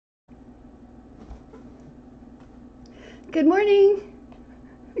Good morning.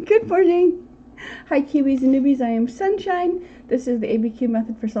 Good morning. Hi cubies and newbies, I am Sunshine. This is the ABCube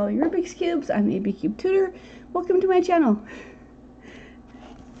method for solving Rubik's Cubes. I'm the ABCube tutor. Welcome to my channel.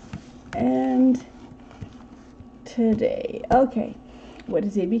 And today, okay, what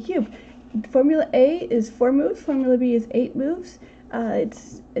is ABCube? Formula A is 4 moves, Formula B is 8 moves.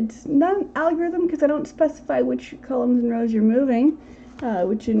 It's not an algorithm because I don't specify which columns and rows you're moving,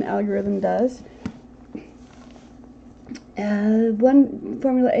 which an algorithm does. One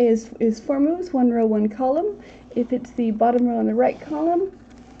Formula A is 4 moves, 1 row, 1 column. If it's the bottom row on the right column,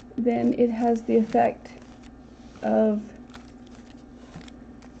 then it has the effect of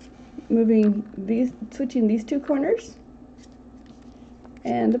switching these two corners,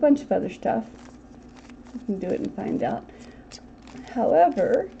 and a bunch of other stuff. You can do it and find out.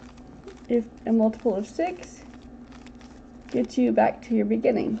 However, if a multiple of 6 gets you back to your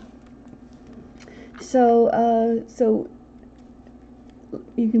beginning. So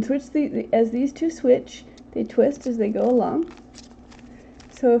you can switch as these two switch, they twist as they go along.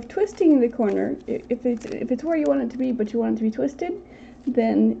 So if twisting the corner, if it's where you want it to be, but you want it to be twisted,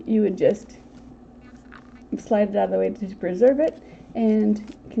 then you would just slide it out of the way to preserve it,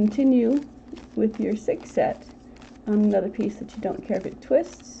 and continue with your 6 set on another piece that you don't care if it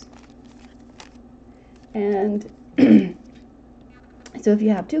twists. And so if you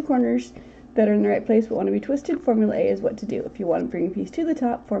have 2 corners that are in the right place but want to be twisted, Formula A is what to do. If you want to bring a piece to the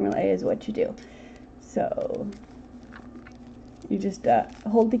top, Formula A is what you do. So you just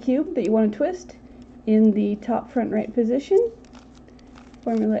hold the cube that you want to twist in the top front right position.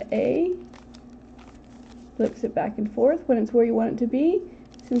 Formula A flips it back and forth. When it's where you want it to be,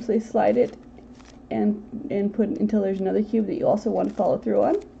 simply slide it and put it until there's another cube that you also want to follow through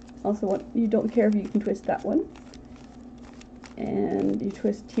on. You don't care if you can twist that one. And you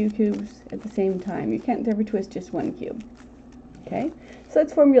twist 2 cubes at the same time. You can't ever twist just 1 cube. Okay, so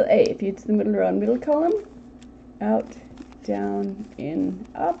that's Formula A. If it's the middle row and middle column, out, down, in,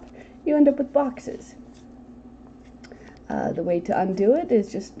 up, you end up with boxes. The way to undo it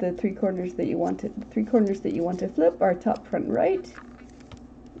is just the 3 corners that you want to flip are top, front, right,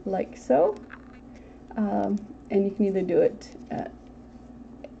 like so. And you can either do it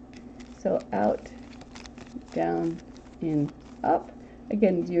so out, down, in, up.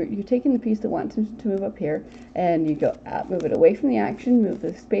 Again, you're taking the piece that wants to move up here, and you go out, move it away from the action, move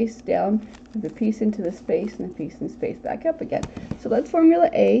the space down, move the piece into the space, and the piece in the space back up again. So that's Formula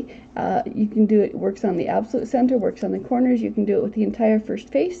A. You can do it, works on the absolute center, works on the corners. You can do it with the entire first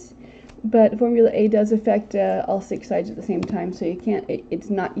face, but Formula A does affect all 6 sides at the same time, so you can't. It's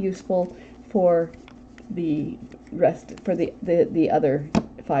not useful for the rest, for the other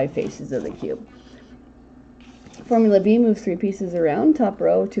 5 faces of the cube. Formula B moves 3 pieces around, top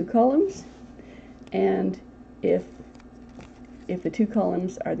row, 2 columns, and if the 2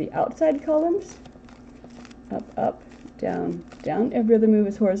 columns are the outside columns, up, up, down, down. Every other move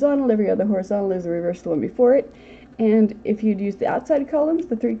is horizontal, every other horizontal is the reverse of the one before it. And if you'd use the outside columns,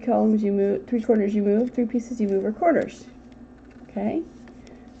 the 3 columns you move, 3 corners you move, 3 pieces you move are corners. Okay?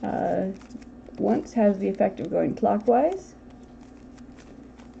 Once has the effect of going clockwise.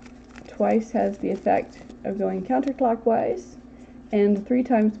 Twice has the effect of going counterclockwise, and 3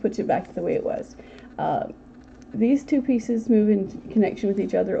 times puts it back to the way it was. These 2 pieces move in connection with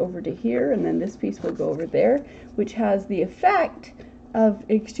each other over to here, and then this piece will go over there, which has the effect of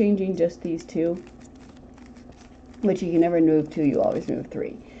exchanging just these 2, which you can never move 2, you always move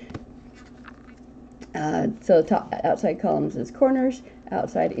 3. So outside columns is corners,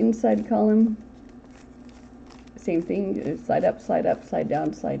 outside inside column, same thing, slide up, slide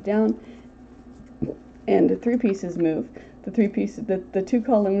down, and the 3 pieces move. The 2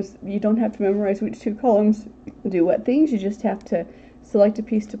 columns, you don't have to memorize which 2 columns do what things, you just have to select a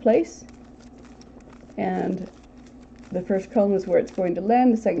piece to place, and the first column is where it's going to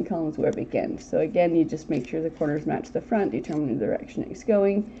land, the second column is where it begins. So again, you just make sure the corners match the front, determine the direction it's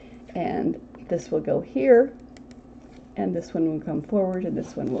going, and this will go here, and this one will come forward, and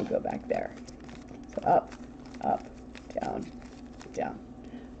this one will go back there. So up, up, down, down.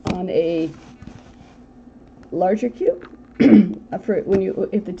 On a larger cube,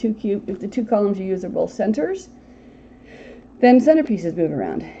 if the 2 columns you use are both centers, then center pieces move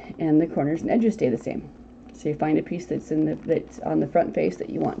around, and the corners and edges stay the same. So you find a piece that's on the front face that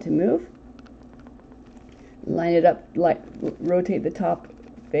you want to move, line it up, rotate the top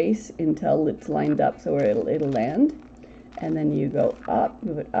face until it's lined up so where it'll land, and then you go up,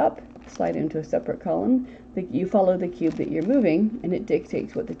 move it up, slide into a separate column. You follow the cube that you're moving, and it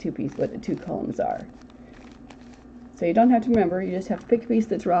dictates what the 2 columns are. So you don't have to remember, you just have to pick a piece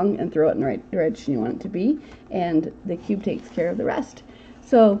that's wrong and throw it in the right direction you want it to be, and the cube takes care of the rest.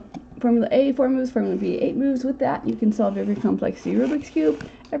 So formula A, 4 moves, formula B, 8 moves. With that, you can solve every complexity Rubik's Cube,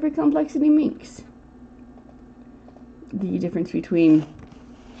 every complexity Minx. The difference between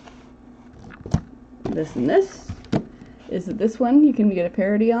this and this is that this one you can get a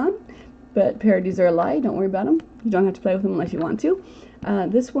parity on, but parodies are a lie. Don't worry about them. You don't have to play with them unless you want to.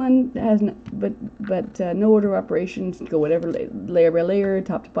 This one has no order of operations. Go whatever layer by layer,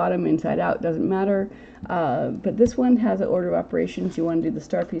 top to bottom, inside out, doesn't matter. But this one has an order of operations. You want to do the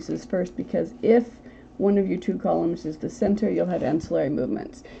star pieces first, because if one of your two columns is the center, you'll have ancillary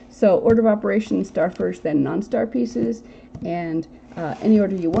movements. So order of operations, star first, then non-star pieces, and any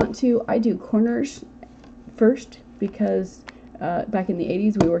order you want to. I do corners first because back in the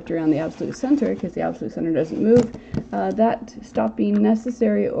 80s we worked around the absolute center, because the absolute center doesn't move. That stopped being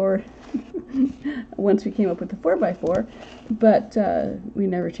necessary, or once we came up with the 4x4, but we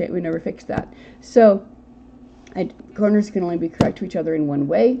never fixed that. So corners can only be correct to each other in one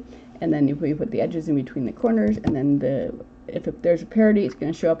way, and then we put the edges in between the corners, and then if there's a parity, it's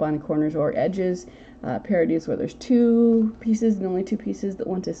going to show up on corners or edges. Parity is where there's two pieces and only two pieces that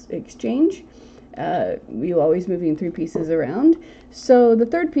want to exchange. You always moving 3 pieces around. So the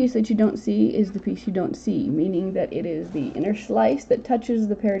third piece that you don't see is the piece you don't see, meaning that it is the inner slice that touches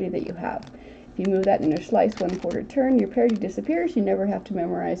the parity that you have. If you move that inner slice 1/4 turn, your parity disappears. You never have to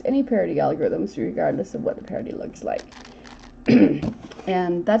memorize any parity algorithms, regardless of what the parity looks like.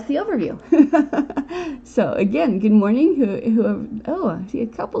 And that's the overview. So again, good morning. Oh, I see a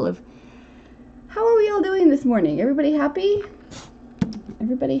couple of. How are we all doing this morning? Everybody happy?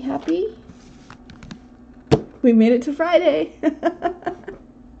 Everybody happy? We made it to Friday.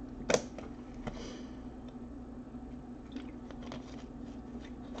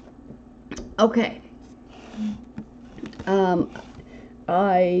 Okay.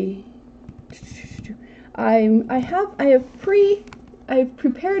 I've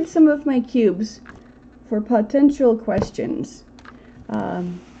prepared some of my cubes for potential questions.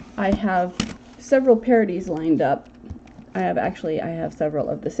 I have several parodies lined up. I have several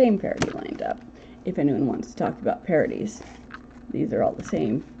of the same parody lined up, if anyone wants to talk about parodies. These are all the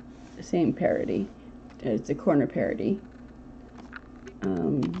same parody. It's a corner parody.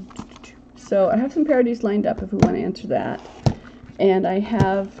 So I have some parodies lined up if we want to answer that. And I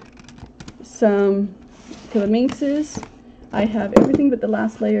have some, for the minxes, I have everything but the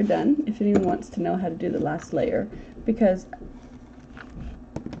last layer done, if anyone wants to know how to do the last layer, because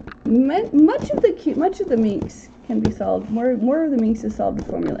much of the minx can be solved, more of the minx is solved with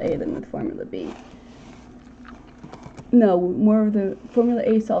formula A than with formula B. No, more of the formula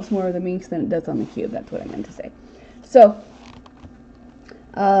A solves more of the minx than it does on the cube. That's what I meant to say. So,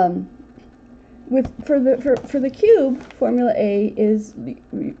 for the cube, formula A is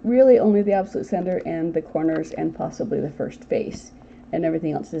really only the absolute center and the corners and possibly the first face, and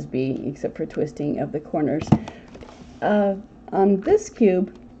everything else is B except for twisting of the corners. On this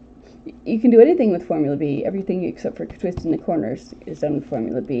cube, you can do anything with formula B. Everything except for twisting the corners is done with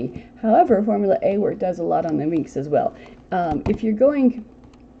formula B. However, formula A does a lot on the minx as well. If you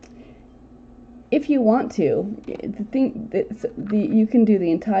want to, you can do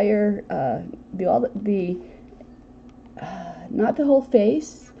the entire, not the whole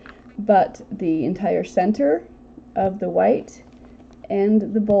face, but the entire center of the white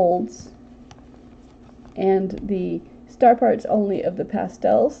and the bolds and the star parts only of the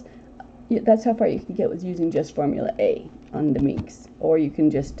pastels. That's how far you can get with using just formula A on the minx, or you can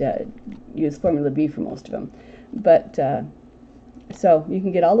just use formula B for most of them. But so you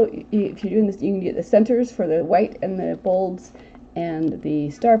can get if you're doing this, you can get the centers for the white and the bolds and the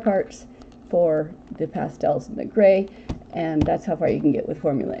star parts for the pastels and the gray, and that's how far you can get with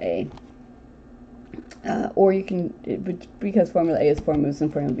formula A. Or you can, because formula A is 4 moves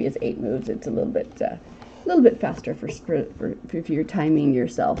and formula B is 8 moves, it's a little bit faster for if you're timing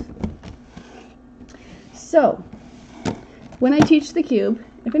yourself. So, when I teach the cube,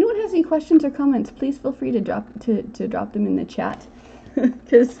 if anyone has any questions or comments, please feel free to drop them in the chat,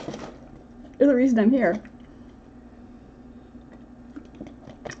 because they're the reason I'm here.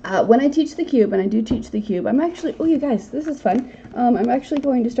 When I teach the cube, and I do teach the cube, I'm actually, oh you guys, this is fun. I'm actually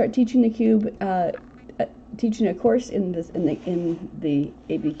going to start teaching the cube, teaching a course in the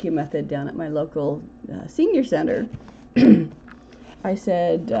ABCube method down at my local senior center. I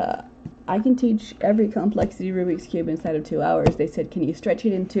said, I can teach every complexity Rubik's Cube inside of 2 hours. They said, can you stretch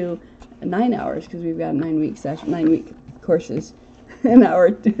it into 9 hours? Because we've got 9-week courses, an hour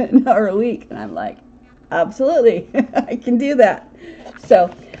a week. And I'm like, absolutely, I can do that. So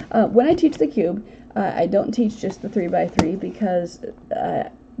when I teach the cube, I don't teach just the 3x3 because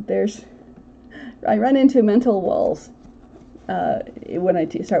I run into mental walls when I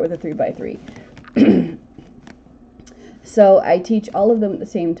start with a 3x3. So I teach all of them at the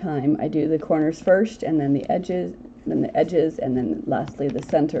same time. I do the corners first, and then the edges, and then lastly the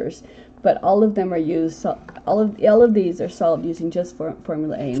centers. But all of them are used. All of these are solved using just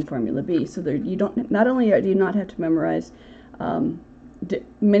Formula A and Formula B. So you don't. Not only do you not have to memorize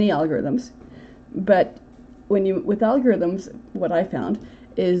many algorithms, but with algorithms, what I found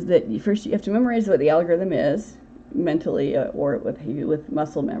is that first you have to memorize what the algorithm is mentally, or with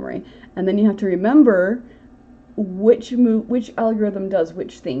muscle memory, and then you have to remember which algorithm does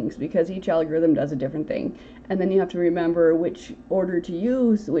which things, because each algorithm does a different thing, and then you have to remember which order to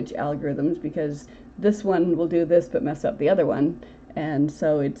use which algorithms, because this one will do this but mess up the other one, and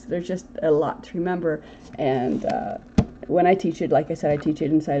so there's just a lot to remember. And when I teach it, like I said, I teach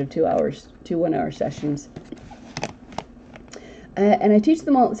it inside of 2 hours, 2 1-hour sessions. And I teach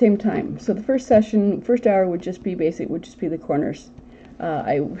them all at the same time. So the first hour would just be the corners.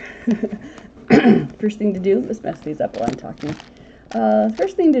 First thing to do, let's mess these up while I'm talking.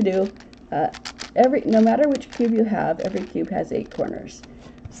 First thing to do, no matter which cube you have, every cube has 8 corners.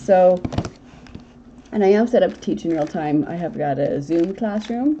 So, and I am set up to teach in real time. I have got a Zoom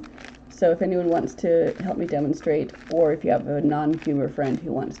classroom. So if anyone wants to help me demonstrate, or if you have a non-cuber friend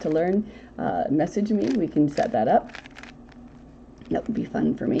who wants to learn, message me. We can set that up. That would be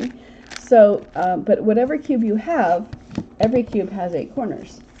fun for me. So, but whatever cube you have, every cube has 8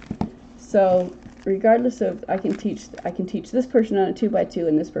 corners. So regardless of, I can teach this person on a 2x2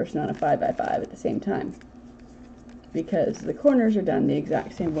 and this person on a 5x5 at the same time, because the corners are done the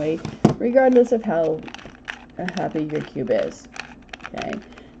exact same way, regardless of how big your cube is. Okay,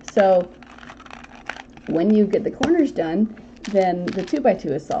 so when you get the corners done, then the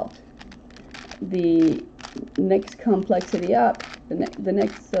 2x2 is solved. The next complexity up, so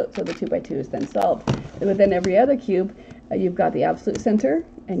the 2x2 is then solved. And within every other cube, you've got the absolute center,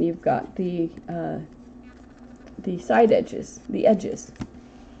 and you've got the side edges, the edges.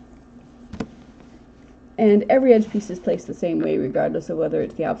 And every edge piece is placed the same way, regardless of whether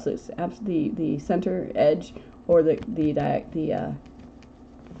it's the center edge or the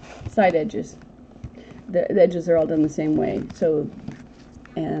side edges. The edges are all done the same way. So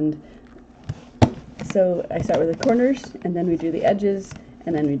I start with the corners, and then we do the edges,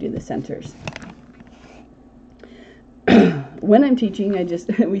 and then we do the centers. When I'm teaching,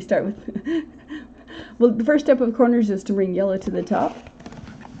 we start with, well, the first step of corners is to bring yellow to the top.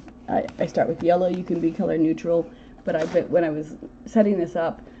 I start with yellow. You can be color neutral, but when I was setting this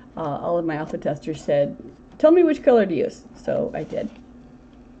up, all of my alpha testers said, tell me which color to use. So I did.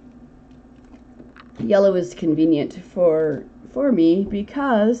 Yellow is convenient for me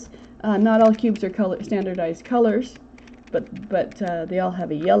because not all cubes are standardized colors, but they all have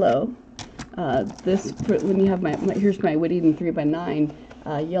a yellow. When you have here's my Whittington 3x9.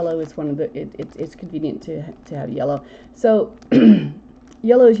 Yellow is one of it's convenient to have yellow. So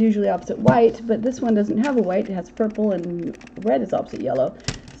yellow is usually opposite white, but this one doesn't have a white. It has purple, and red is opposite yellow.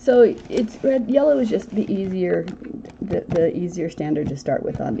 So yellow is just the easier standard to start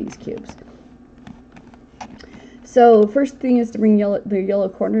with on these cubes. So first thing is to bring the yellow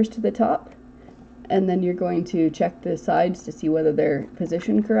corners to the top, and then you're going to check the sides to see whether they're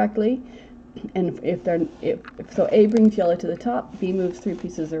positioned correctly. And so A brings yellow to the top, B moves 3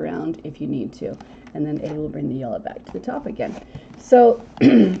 pieces around if you need to, and then A will bring the yellow back to the top again. So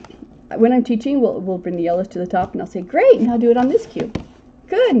when I'm teaching, we'll bring the yellows to the top, and I'll say, great, now do it on this cube.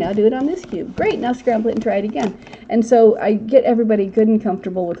 Good, now do it on this cube. Great, now scramble it and try it again. And so I get everybody good and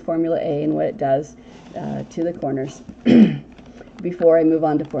comfortable with Formula A and what it does to the corners before I move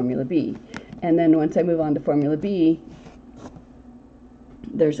on to Formula B. And then once I move on to Formula B,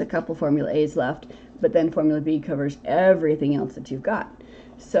 there's a couple Formula A's left, but then Formula B covers everything else that you've got.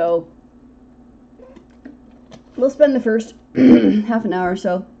 So we'll spend the first half an hour or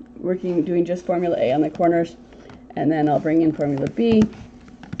so doing just Formula A on the corners, and then I'll bring in Formula B.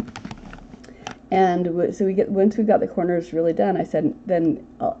 And so once we've got the corners really done, then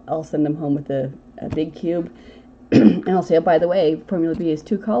I'll send them home with a big cube. And I'll say, oh, by the way, Formula B is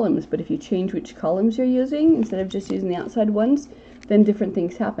 2 columns, but if you change which columns you're using, instead of just using the outside ones, then different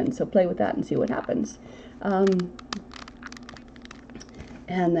things happen. So play with that and see what happens. And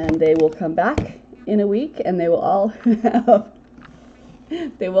then they will come back in a week, and they will all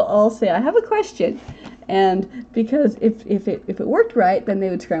say, I have a question. And because if it worked right, then they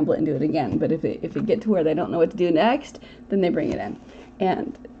would scramble it and do it again. But if it get to where they don't know what to do next, then they bring it in.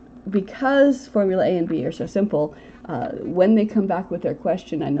 And because Formula A and B are so simple, When they come back with their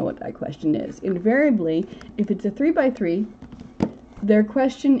question, I know what that question is. Invariably, if it's a 3x3, their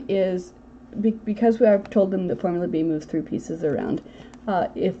question is, because I've told them that formula B moves 3 pieces around,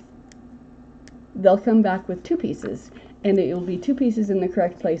 if they'll come back with 2 pieces, and it will be 2 pieces in the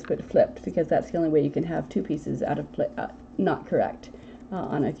correct place but flipped, because that's the only way you can have 2 pieces out of not correct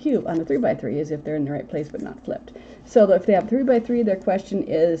on a cube. On a 3x3 is if they're in the right place but not flipped. So if they have 3x3, their question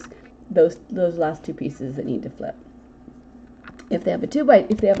is those last 2 pieces that need to flip. If they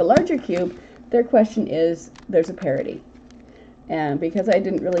have a larger cube, their question is there's a parity. And because I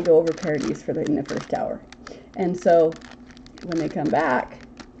didn't really go over parities in the first hour, and so when they come back,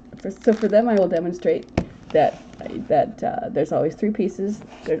 so for them I will demonstrate that there's always 3 pieces.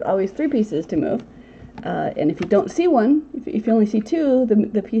 There's always 3 pieces to move, and if you don't see one, if you only see 2,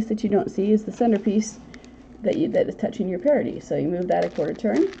 the piece that you don't see is the centerpiece that is touching your parity. So you move that a quarter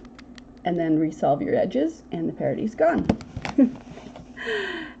turn, and then resolve your edges, and the parity's gone.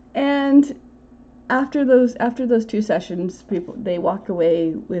 And after those 2 sessions, they walk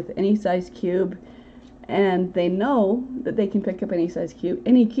away with any size cube, and they know that they can pick up any size cube,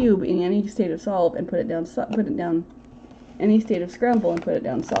 any cube in any state of solve, and put it down any state of scramble and put it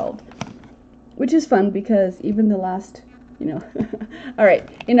down solved, which is fun because even the last, all right,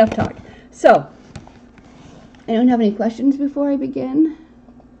 enough talk. So, I don't have any questions before I begin.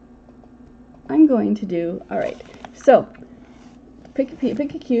 I'm going to do, all right, so pick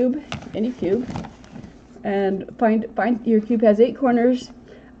a cube, any cube, and find your cube has 8 corners.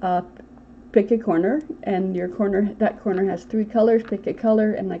 Pick a corner, and that corner has 3 colors. Pick a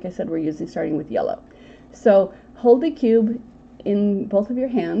color, and like I said, we're starting with yellow. So hold the cube in both of your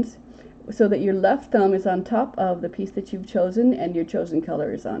hands so that your left thumb is on top of the piece that you've chosen, and your chosen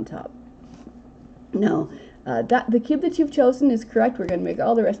color is on top. Now, the cube that you've chosen is correct. We're going to make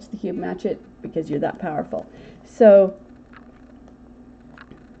all the rest of the cube match it because you're that powerful. So,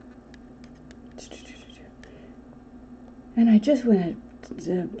 and I just went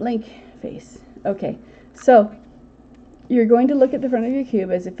a blank face. Okay, so you're going to look at the front of your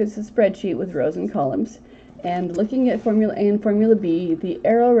cube as if it's a spreadsheet with rows and columns, and looking at formula A and formula B, the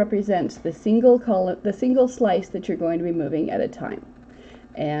arrow represents the single slice that you're going to be moving at a time,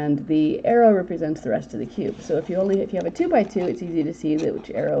 and the arrow represents the rest of the cube. So if you have a 2x2, it's easy to see that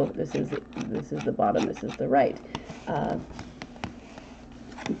which arrow this is the bottom, this is the right.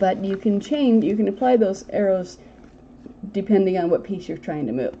 But you can apply those arrows depending on what piece you're trying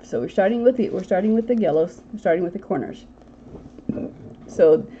to move. So we're starting with the yellows. We're starting with the corners.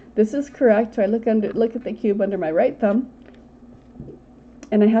 So this is correct. So I look at the cube under my right thumb,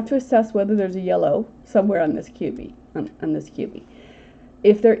 and I have to assess whether there's a yellow somewhere on this cubie. On this cubie.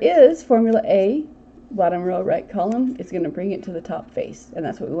 If there is, formula A, bottom row, right column, is going to bring it to the top face, and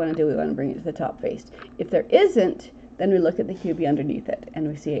that's what we want to do. We want to bring it to the top face. If there isn't, then we look at the cubie underneath it, and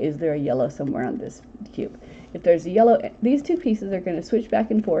we see, is there a yellow somewhere on this cube? If there's a yellow, these 2 pieces are going to switch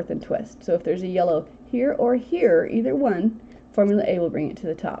back and forth and twist. So if there's a yellow here or here, either one, formula A will bring it to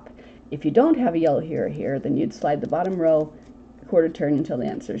the top. If you don't have a yellow here or here, then you'd slide the bottom row a quarter turn until the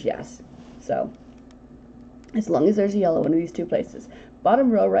answer is yes. So as long as there's a yellow in one of these 2 places. Bottom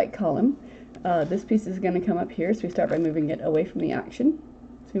row, right column, this piece is going to come up here, so we start by moving it away from the action.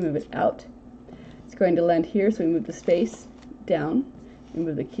 So we move it out. It's going to land here, so we move the space down. We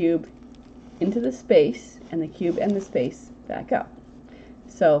move the cube into the space, and the cube and the space back up.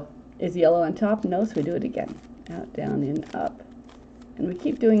 So is yellow on top? No, so we do it again. Out, down, in, up. And we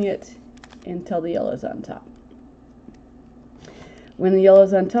keep doing it until the yellow's on top. When the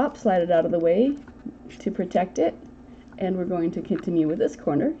yellow's on top, slide it out of the way to protect it. And we're going to continue with this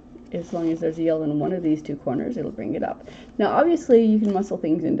corner. As long as there's a yellow in one of these 2 corners, it'll bring it up. Now obviously you can muscle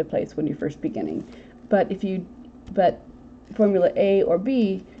things into place when you're first beginning, but formula A or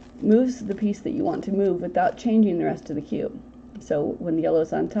B moves the piece that you want to move without changing the rest of the cube. So when the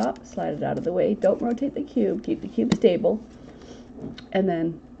yellow's on top, slide it out of the way. Don't rotate the cube. Keep the cube stable. And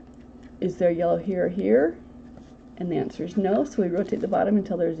then, is there yellow here or here? And the answer is no. So we rotate the bottom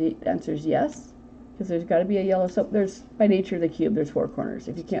until the answer is yes. Because there's got to be a yellow. So by nature of the cube, there's 4 corners.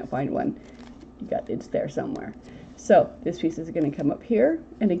 If you can't find one, it's there somewhere. So this piece is going to come up here.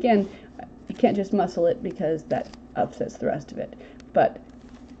 And again, you can't just muscle it because that upsets the rest of it. But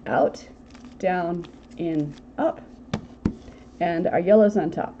out, down, in, up, and our yellow's on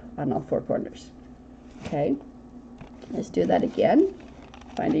top on all 4 corners. Okay, let's do that again.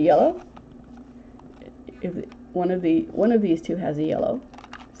 Find a yellow. If one of these 2 has a yellow,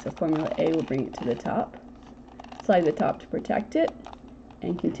 so formula A will bring it to the top. Slide the top to protect it,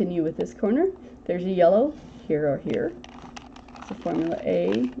 and continue with this corner. There's a yellow here or here, so formula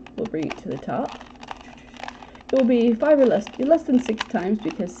A will bring it to the top. it will be 5 or less than 6 times,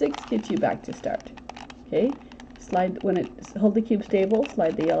 because 6 gets you back to start. Okay, hold the cube stable,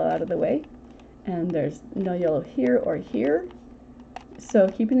 slide the yellow out of the way, and there's no yellow here or here. So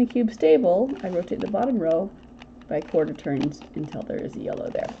keeping the cube stable, I rotate the bottom row by quarter turns until there is a yellow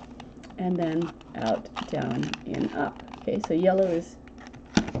there. And then out, down, in, up. Okay, so yellow's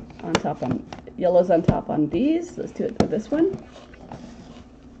on top on these. Let's do it for this one.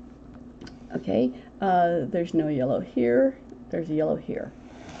 Okay, there's no yellow here. There's a yellow here.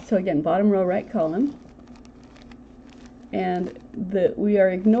 So again, bottom row, right column. And we are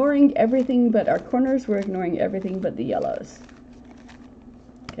ignoring everything but our corners. We're ignoring everything but the yellows.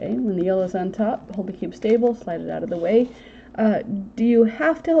 Okay, when the yellow's on top, hold the cube stable, slide it out of the way. Do you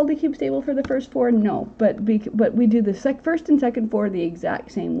have to hold the cube stable for the first 4? No, but we do the first and second 4 the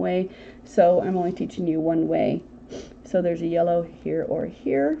exact same way, so I'm only teaching you one way. So there's a yellow here or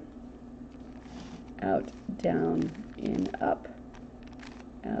here. Out, down, in, up.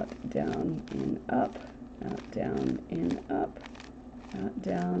 Out, down, in, up. Out, down, in, up. Out,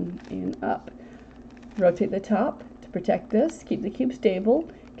 down, in, up. Rotate the top to protect this. Keep the cube stable.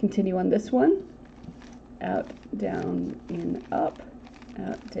 Continue on this one. Out, down, in, up.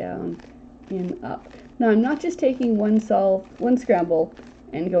 Out, down, in, up. Now I'm not just taking one scramble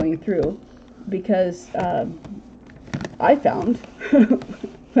and going through, because I found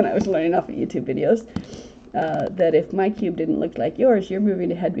when I was learning off of YouTube videos that if my cube didn't look like yours, you're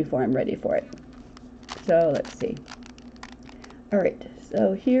moving ahead before I'm ready for it. So let's see. All right,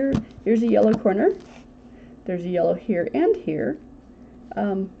 so here's a yellow corner. There's a yellow here and here.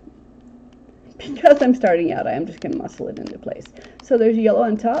 Because I'm starting out, I am just going to muscle it into place. So there's a yellow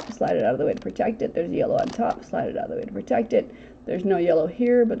on top, slide it out of the way to protect it. There's a yellow on top, slide it out of the way to protect it. There's no yellow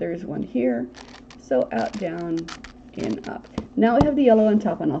here, but there is one here. So out, down, in, up. Now I have the yellow on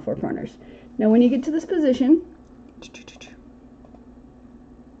top on all 4 corners. Now when you get to this position,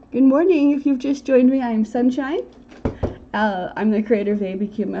 good morning, if you've just joined me, I am Sunshine. I'm the creator of the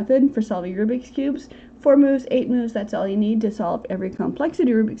ABCube method for solving Rubik's Cubes. 4 moves, 8 moves, that's all you need to solve every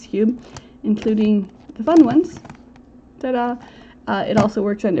complexity Rubik's Cube, including the fun ones. Ta-da! It also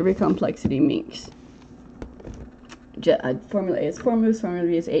works on every complexity Minx. Formula A is 4 moves, Formula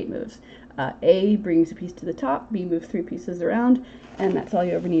B is 8 moves. A brings a piece to the top, B moves 3 pieces around, and that's all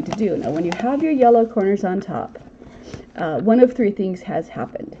you ever need to do. Now when you have your yellow corners on top, one of 3 things has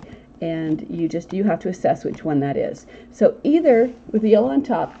happened, and you have to assess which one that is. So either with the yellow on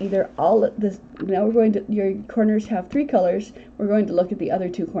top, now your corners have 3 colors. We're going to look at the other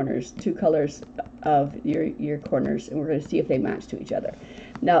 2 colors of your corners, and we're going to see if they match to each other.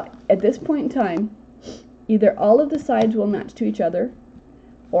 Now at this point in time, either all of the sides will match to each other,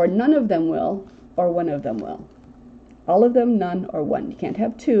 or none of them will, or one of them will. All of them, none, or one. You can't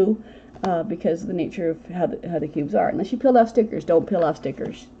have 2 because of the nature of how the cubes are. Unless you peel off stickers. Don't peel off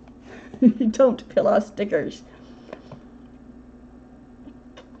stickers. Don't peel off stickers.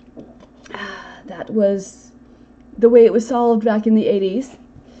 That was the way it was solved back in the 80s.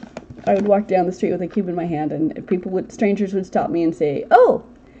 I would walk down the street with a cube in my hand, and strangers would stop me and say, "Oh,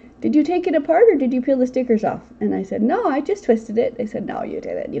 did you take it apart or did you peel the stickers off?" And I said, "No, I just twisted it." They said, "No, you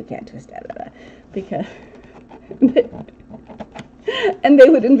didn't. You can't twist it." Because and they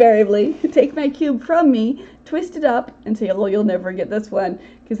would invariably take my cube from me, twist it up, and say, "Well, you'll never get this one,"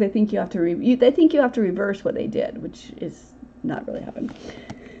 because they think you have to reverse what they did, which is not really happened.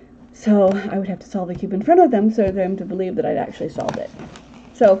 So I would have to solve the cube in front of them for them to believe that I'd actually solved it.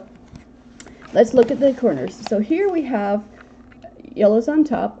 So let's look at the corners. So here we have yellow's on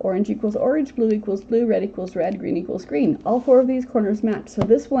top, orange equals orange, blue equals blue, red equals red, green equals green. All 4 of these corners match. So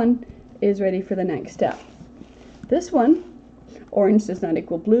this one is ready for the next step. This one, orange does not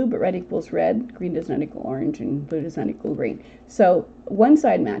equal blue, but red equals red, green does not equal orange, and blue does not equal green. So one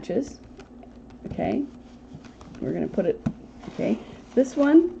side matches. Okay, we're going to put it, okay. This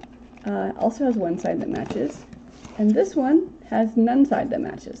one also has one side that matches, and this one has none side that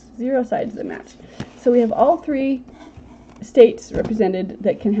matches, 0 sides that match. So we have all 3 states represented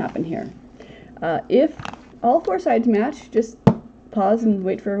that can happen here. If all 4 sides match, just pause and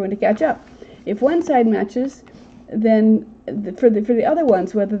wait for everyone to catch up. If one side matches, then for the other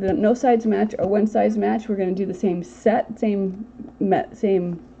ones, whether no sides match or one sides match, we're going to do the same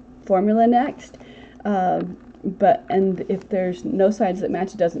same formula next. And if there's no sides that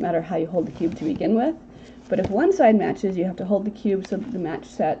match, it doesn't matter how you hold the cube to begin with. But if one side matches, you have to hold the cube so that the match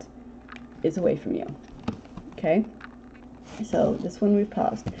set is away from you. Okay? So this one we've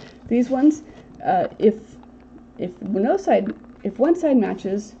paused. These ones, if one side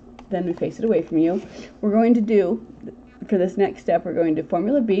matches, then we face it away from you. We're going to do, for this next step, we're going to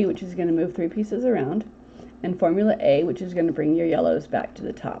formula B, which is going to move 3 pieces around, and formula A, which is going to bring your yellows back to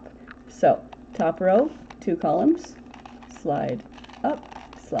the top. So top row, 2 columns, slide up,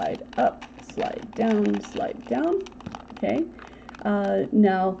 slide up, slide down, slide down. Okay.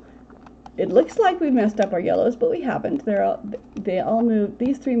 Now it looks like we've messed up our yellows, but we haven't. They all moved.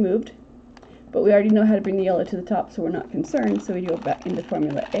 These 3 moved, but we already know how to bring the yellow to the top, so we're not concerned. So we go back into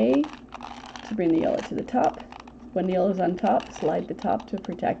formula A to bring the yellow to the top. When the yellow is on top, slide the top to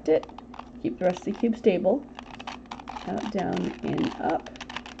protect it. Keep the rest of the cube stable. Out, down, in, up.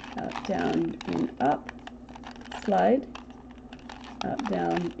 Out, down, in, up. Slide. Out,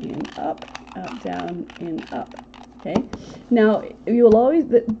 down, in, up. Out, down, in, up. Okay. Now, you will always,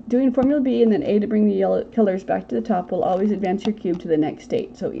 doing formula B and then A to bring the yellow colors back to the top will always advance your cube to the next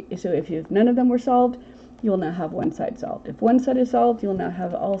state. So if none of them were solved, you'll now have one side solved. If one side is solved, you'll now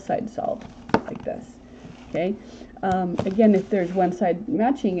have all sides solved, like this. Okay. Again, if there's one side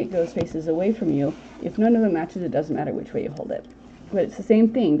matching, it goes faces away from you. If none of them matches, it doesn't matter which way you hold it. But it's the same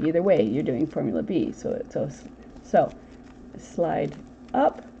thing. Either way, you're doing formula B. So slide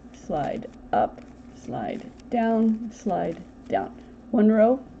up, slide up, slide down, slide down. 1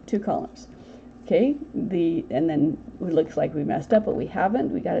 row, 2 columns. Okay. And then it looks like we messed up, but we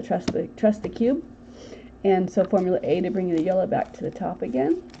haven't. We got to trust the cube. And so formula A to bring the yellow back to the top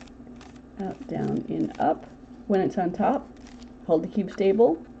again. Out, down, in, up. When it's on top, hold the cube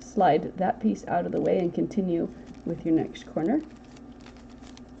stable, slide that piece out of the way and continue with your next corner.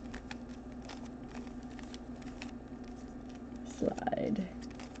 Slide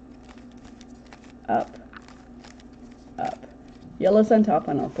up, up. Yellow's on top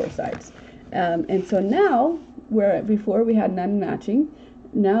on all 4 sides. And so now, where before we had none matching,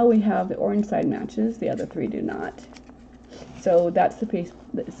 now we have the orange side matches, the other 3 do not. So that's the piece.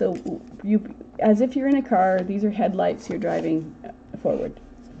 So you, as if you're in a car, these are headlights, you're driving forward.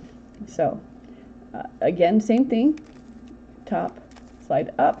 So again, same thing. Top,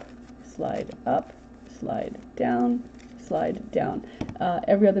 slide up, slide up, slide down, slide down.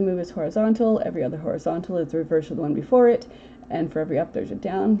 Every other move is horizontal. Every other horizontal is the reverse of the one before it. And for every up, there's a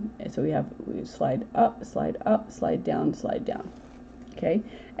down. And so we slide up, slide up, slide down, slide down. Okay,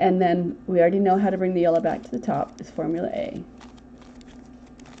 and then we already know how to bring the yellow back to the top. It's formula A.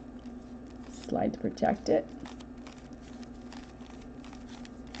 Slide to protect it.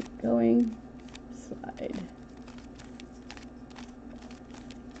 Keep going. Slide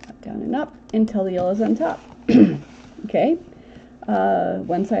up, down, and up until the yellow's on top. Okay,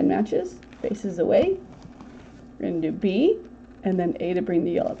 one side matches, faces away. We're going to do B, and then A to bring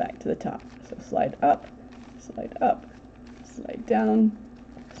the yellow back to the top. So slide up, slide up, slide down,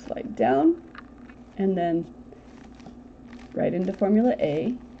 and then right into formula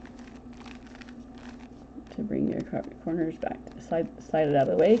A to bring your corners back. Slide it out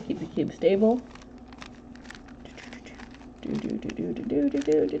of the way, keep the cube stable.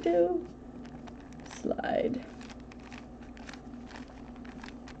 Slide.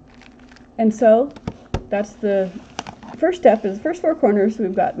 And so that's the first step, is the first 4 corners. We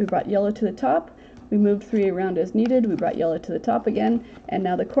brought yellow to the top. We moved 3 around as needed. We brought yellow to the top again, and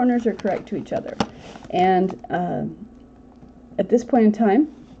now the corners are correct to each other. And at this point in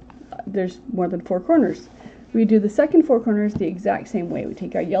time, there's more than 4 corners. We do the second 4 corners the exact same way. We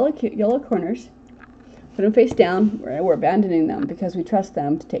take our yellow corners, put them face down. We're abandoning them because we trust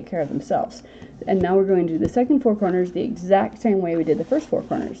them to take care of themselves. And now we're going to do the second 4 corners the exact same way we did the first 4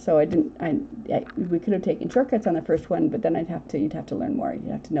 corners. So we could have taken shortcuts on the first one, but then you'd have to learn more. You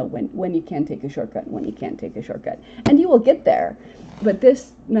have to know when you can take a shortcut and when you can't take a shortcut. And you will get there, but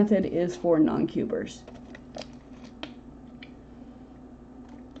this method is for non-cubers.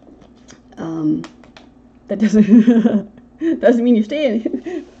 That doesn't mean you stay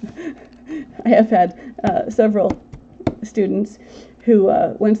in. I have had several students who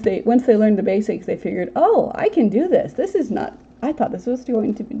once they learned the basics, they figured, oh, I can do this. This is not, I thought this was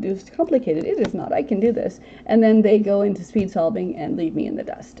going to be complicated. It is not. I can do this. And then they go into speed solving and leave me in the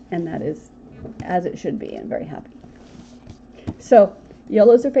dust. And that is as it should be. I'm very happy. So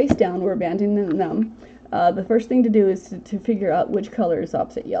yellows are face down. We're abandoning them. The first thing to do is to figure out which color is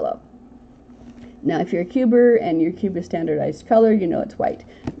opposite yellow. Now, if you're a cuber and your cube is standardized color, you know it's white.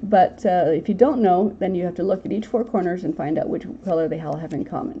 But if you don't know, then you have to look at each 4 corners and find out which color they all have in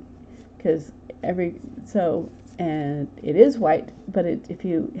common. Because and it is white, but if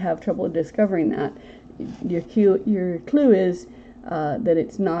you have trouble discovering that, your clue is that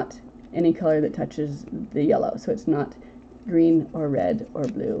it's not any color that touches the yellow. So it's not green or red or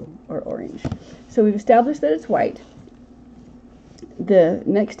blue or orange. So we've established that it's white. The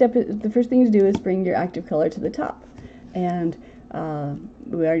next step, the first thing to do is bring your active color to the top. And We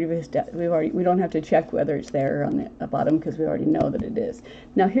don't have to check whether it's there on the bottom because we already know that it is.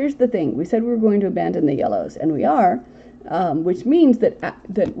 Now here's the thing. We said we were going to abandon the yellows, and we are, which means that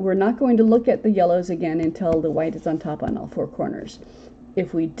we're not going to look at the yellows again until the white is on top on all four corners.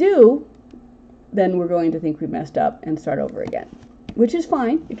 If we do, then we're going to think we messed up and start over again, which is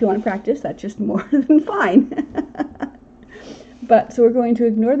fine. If you want to practice, that's just more than fine. But so we're going to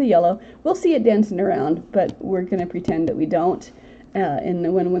ignore the yellow. We'll see it dancing around, but we're going to pretend that we don't.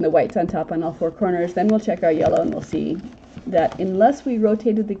 And when the white's on top on all four corners, then we'll check our yellow and we'll see that unless we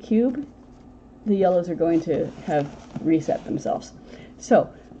rotated the cube, the yellows are going to have reset themselves. So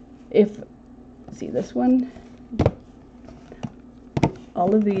see this one,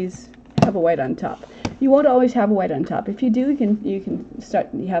 all of these have a white on top. You won't always have a white on top. If you do, you can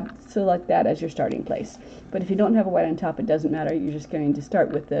select that as your starting place. But if you don't have a white on top, it doesn't matter. You're just going to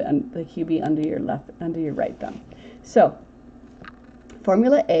start with the QB under your right thumb. So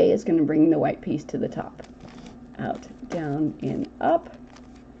formula A is going to bring the white piece to the top. Out, down, in, up.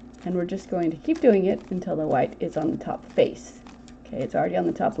 And we're just going to keep doing it until the white is on the top face. Okay, it's already on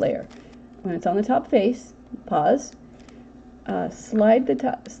the top layer. When it's on the top face, pause. Slide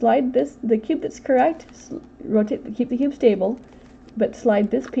the cube that's correct, keep the cube stable, but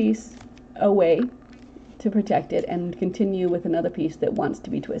slide this piece away to protect it and continue with another piece that wants to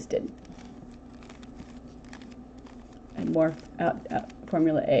be twisted. And morph out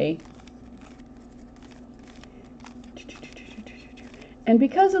formula A. And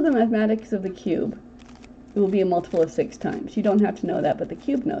because of the mathematics of the cube, it will be a multiple of 6 times. You don't have to know that, but the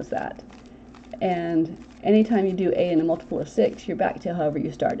cube knows that. And anytime you do A in a multiple of 6, you're back to however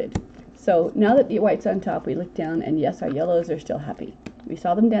you started. So now that the white's on top, we look down, and yes, our yellows are still happy. We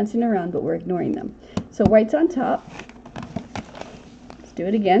saw them dancing around, but we're ignoring them. So white's on top. Let's do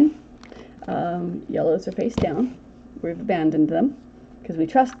it again. Yellows are face down. We've abandoned them because we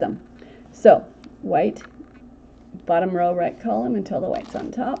trust them. So white, bottom row, right column until the white's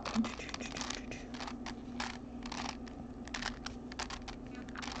on top.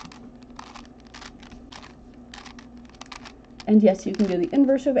 And yes, you can do the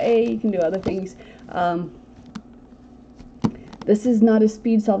inverse of A, you can do other things. This is not a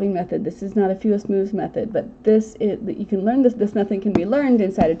speed solving method, this is not a fewest moves method, but you can learn this method can be learned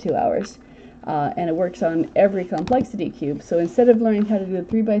inside of 2 hours. And it works on every complexity cube. So instead of learning how to do a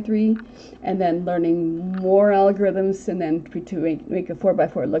 3x3 and then learning more algorithms and then to make a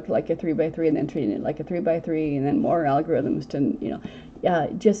 4x4 look like a 3x3 and then treating it like a 3x3 and then more algorithms to,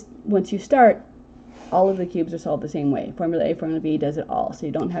 just once you start, all of the cubes are solved the same way. Formula A, Formula B does it all. So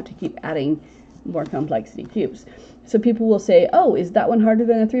you don't have to keep adding more complexity cubes. So people will say, oh, is that one harder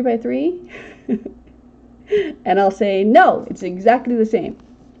than a 3x3? And I'll say, no, it's exactly the same,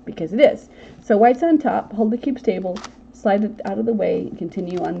 because it is. So white's on top, hold the cube stable, slide it out of the way,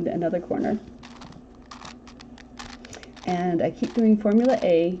 continue on another corner. And I keep doing formula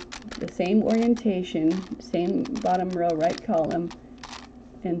A, the same orientation, same bottom row, right column,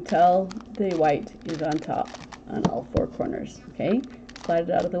 until the white is on top on all 4 corners. Okay, slide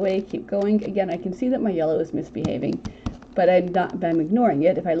it out of the way, keep going. Again, I can see that my yellow is misbehaving, but I'm ignoring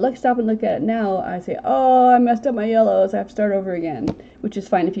it. If I stop and look at it now, I say, oh, I messed up my yellows, I have to start over again, which is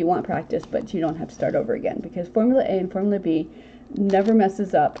fine if you want practice, but you don't have to start over again, because formula A and formula B never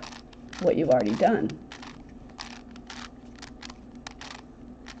messes up what you've already done.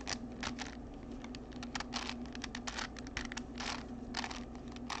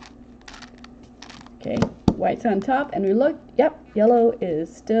 Okay, white's on top, and we look, yep, yellow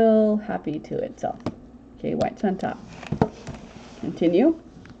is still happy to itself. Okay, white's on top. Continue.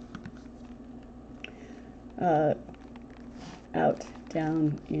 Out,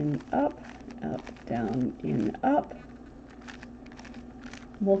 down, in, up, out, down, in, up.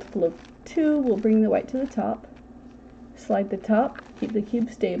 Multiple of 2 will bring the white to the top. Slide the top, keep the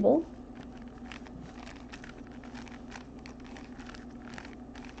cube stable.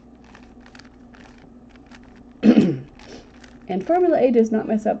 And formula A does not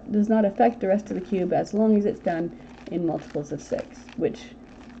mess up, does not affect the rest of the cube as long as it's done in multiples of 6, which,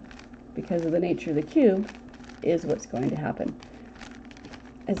 because of the nature of the cube, is what's going to happen,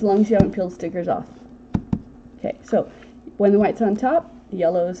 as long as you haven't peeled stickers off. Okay, so when the white's on top, the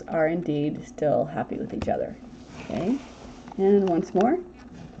yellows are indeed still happy with each other. Okay, and once more,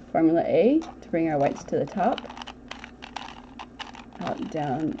 formula A to bring our whites to the top. Out,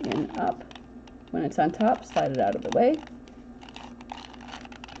 down, in, up. When it's on top, slide it out of the way.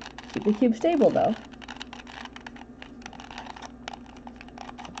 Keep the cube stable though.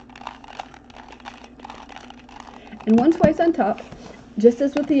 And once white's on top, just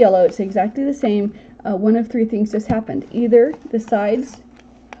as with the yellow, it's exactly the same. One of three things just happened. Either the sides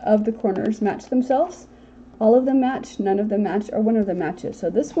of the corners match themselves, all of them match, none of them match, or one of them matches. So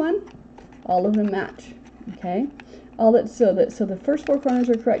this one, all of them match. Okay, so the first four corners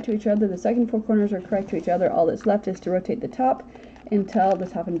are correct to each other. The second four corners are correct to each other. All that's left is to rotate the top until the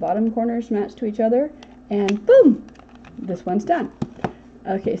top and bottom corners match to each other, and boom, this one's done.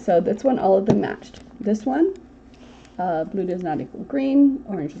 Okay, so this one, all of them matched. This one, blue does not equal green,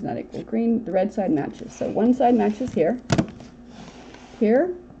 orange does not equal green, the red side matches. So one side matches here.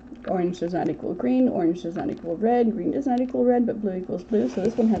 Here, orange does not equal green, orange does not equal red, green does not equal red, but blue equals blue. So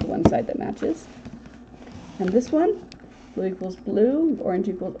this one has one side that matches. And this one, blue equals blue, orange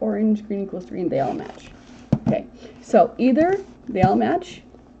equals orange, green equals green, they all match. Okay, so either they all match,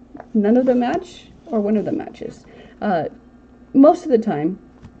 none of them match, or one of them matches. Most of the time,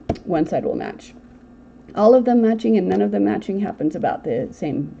 one side will match. All of them matching and none of them matching happens about the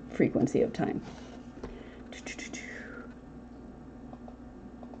same frequency of time.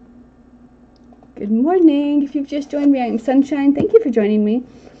 Good morning. If you've just joined me, I'm Sunshine. Thank you for joining me.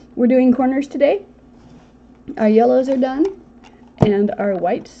 We're doing corners today. Our yellows are done, and our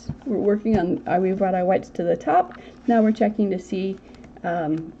whites, we're working on, we brought our whites to the top. Now we're checking to see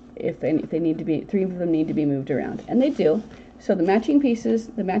if they need to be, three of them need to be moved around, and they do. So the matching pieces,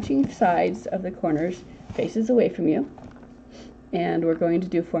 the matching sides of the corners faces away from you, and we're going to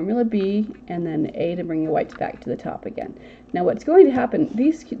do formula B and then A to bring the whites back to the top again. Now what's going to happen,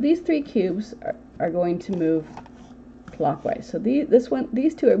 these three cubes are going to move clockwise. So these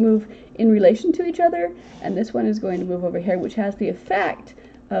two are move in relation to each other, and this one is going to move over here, which has the effect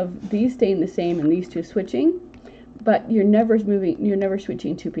of these staying the same and these two switching, but you're never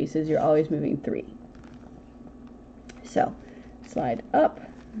switching two pieces, you're always moving three. So slide up,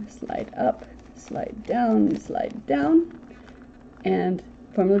 slide down, and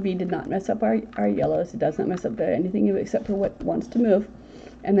formula B did not mess up our yellows. It does not mess up anything except for what wants to move.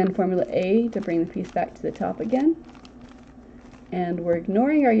 And then formula A to bring the piece back to the top again. And we're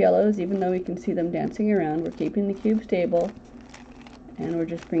ignoring our yellows, even though we can see them dancing around. We're keeping the cube stable, and we're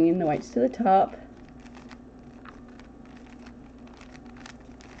just bringing the whites to the top.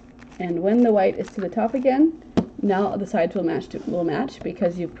 And when the white is to the top again, now the sides will match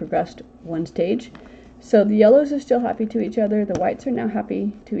because you've progressed one stage. So the yellows are still happy to each other, the whites are now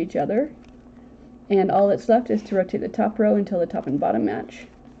happy to each other, and all that's left is to rotate the top row until the top and bottom match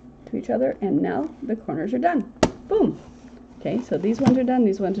to each other, and now the corners are done. Boom! Okay, so these ones are done,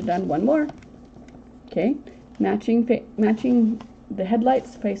 these ones are done, one more. Okay, matching the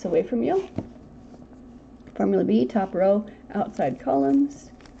headlights face away from you. Formula B, top row, outside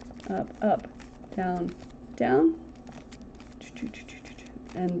columns, up, down, down,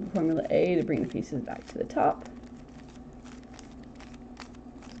 and formula A to bring the pieces back to the top.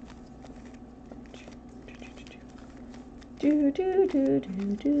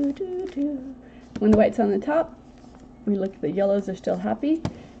 When the white's on the top, we look at the yellows are still happy,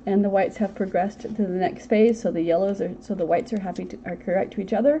 and the whites have progressed to the next phase. So the whites are correct to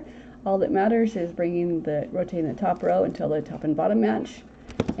each other. All that matters is rotating the top row until the top and bottom match,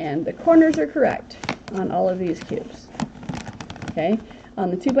 and the corners are correct on all of these cubes. Okay,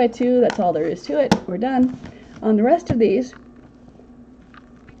 on the 2x2, that's all there is to it. We're done. On the rest of these,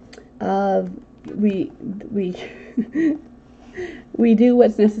 we we do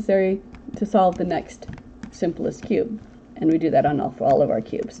what's necessary to solve the next simplest cube, and we do that for all of our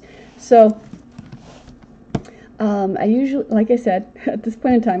cubes. So I usually, like I said, at this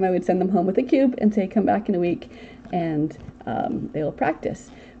point in time, I would send them home with a cube and say, come back in a week, and they will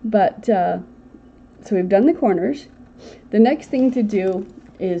practice. But so we've done the corners. The next thing to do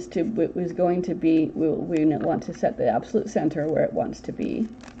is we want to set the absolute center where it wants to be.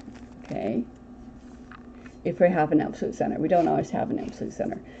 Okay, if we have an absolute center, we don't always have an absolute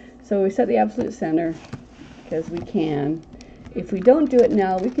center. So we set the absolute center because we can. If we don't do it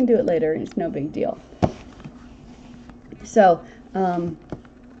now, we can do it later, and it's no big deal. So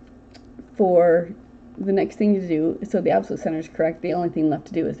for the next thing to do, so the absolute center is correct, the only thing left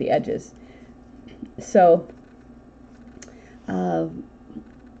to do is the edges. So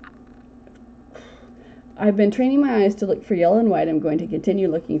I've been training my eyes to look for yellow and white. I'm going to continue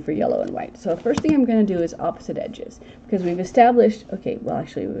looking for yellow and white. So the first thing I'm going to do is opposite edges, because we've established, okay, well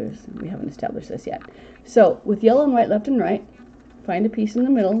actually we haven't established this yet. So with yellow and white left and right, find a piece in the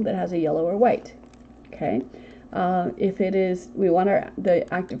middle that has a yellow or white. Okay, if it is, we want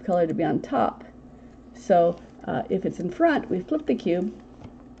the active color to be on top. So if it's in front, we flip the cube,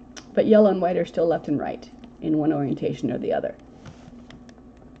 but yellow and white are still left and right in one orientation or the other.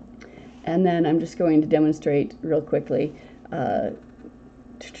 And then I'm just going to demonstrate real quickly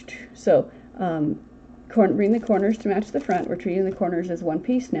So bring the corners to match the front. We're treating the corners as one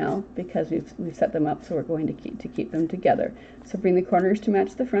piece now because we've set them up, so we're going to keep them together. So bring the corners to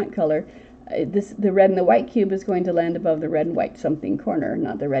match the front color. The red and the white cube is going to land above the red and white something corner,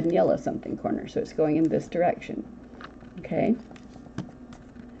 not the red and yellow something corner. So it's going in this direction. Okay.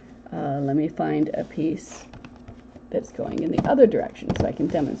 Let me find a piece that's going in the other direction so I can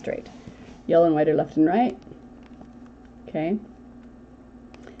demonstrate. Yellow and white are left and right. Okay.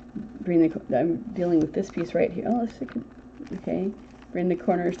 I'm dealing with this piece right here. Oh, okay. Bring the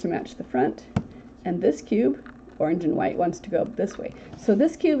corners to match the front. And this cube, orange and white, wants to go this way. So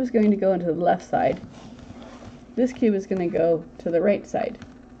this cube is going to go into the left side. This cube is going to go to the right side.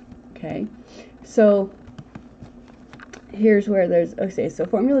 Okay. So here's where there's, okay, so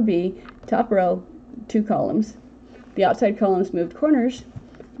formula B, top row, 2 columns. The outside columns moved corners,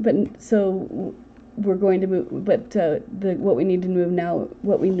 but so we're going to move, but what we need to move now,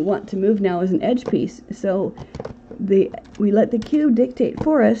 what we want to move now is an edge piece. So we let the cube dictate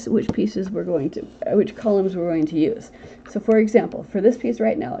for us which pieces we're going to, which columns we're going to use. So for example, for this piece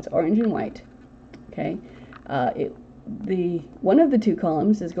right now, it's orange and white. Okay, one of the 2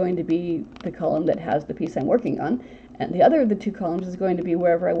 columns is going to be the column that has the piece I'm working on, and the other of the 2 columns is going to be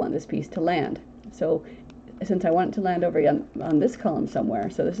wherever I want this piece to land. So since I want it to land over on this column somewhere,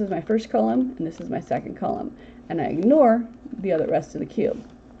 so this is my first column and this is my second column, and I ignore the rest of the cube.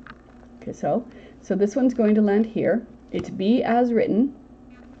 Okay, so this one's going to land here. It's B as written,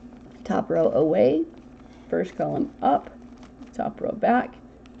 top row away, first column up, top row back,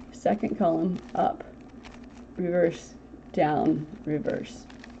 second column up, reverse, down,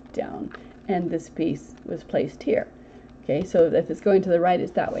 and this piece was placed here. Okay, so if it's going to the right,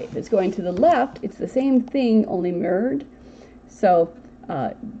 it's that way. If it's going to the left, it's the same thing, only mirrored. So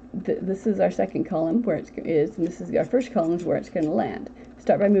this is our second column where it is, and this is our first column is where it's going to land.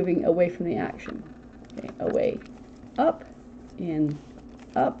 Start by moving away from the action. Okay, away, up, in,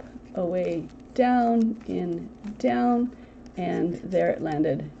 up, away, down, in, down, and there it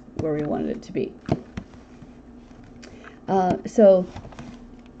landed where we wanted it to be. So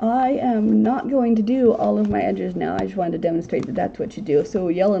I am not going to do all of my edges now. I just wanted to demonstrate that that's what you do. So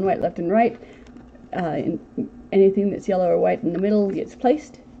yellow and white left and right. Anything that's yellow or white in the middle gets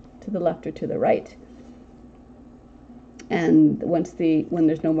placed to the left or to the right. And when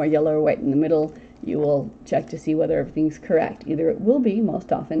there's no more yellow or white in the middle, you will check to see whether everything's correct. Either it will be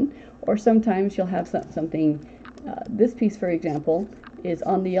most often, or sometimes you'll have something. This piece, for example, is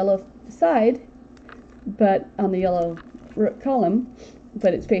on the yellow side, but on the yellow column,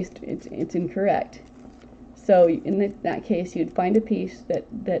 but it's incorrect. So in that case, you'd find a piece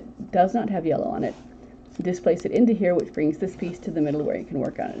that does not have yellow on it, displace it into here, which brings this piece to the middle where you can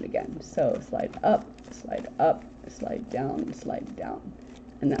work on it again. So slide up, slide down,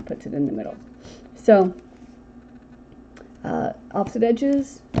 and that puts it in the middle. So opposite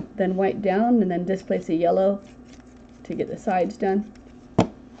edges, then white down, and then displace a yellow to get the sides done.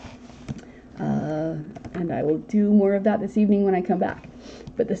 And I will do more of that this evening when I come back.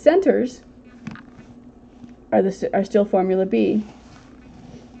 But the centers are still formula B.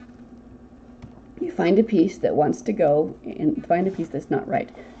 You find a piece that wants to go and find a piece that's not right.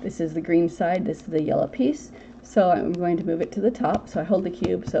 This is the green side, this is the yellow piece. So I'm going to move it to the top. So I hold the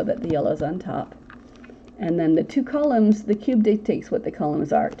cube so that the yellow's on top. And then the 2 columns, the cube dictates what the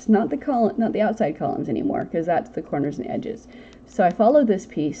columns are. It's not the outside columns anymore, because that's the corners and edges. So I follow this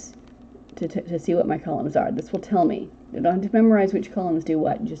piece to see what my columns are. This will tell me. You don't have to memorize which columns do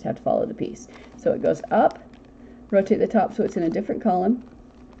what, you just have to follow the piece. So it goes up, rotate the top so it's in a different column,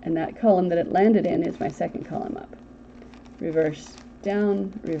 and that column that it landed in is my second column up. Reverse,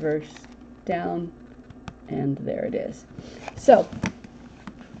 down, and there it is. So,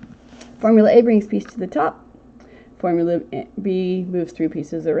 formula A brings piece to the top, formula B moves 3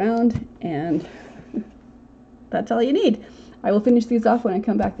 pieces around, and that's all you need. I will finish these off when I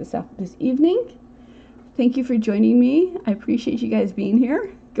come back this evening. Thank you for joining me. I appreciate you guys being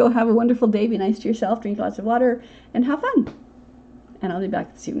here. Go have a wonderful day. Be nice to yourself. Drink lots of water and have fun. And I'll be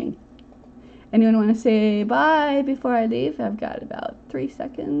back this evening. Anyone want to say bye before I leave? I've got about 3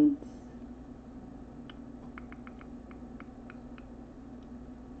 seconds.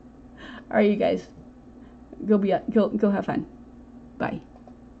 All right, you guys. Go have fun. Bye.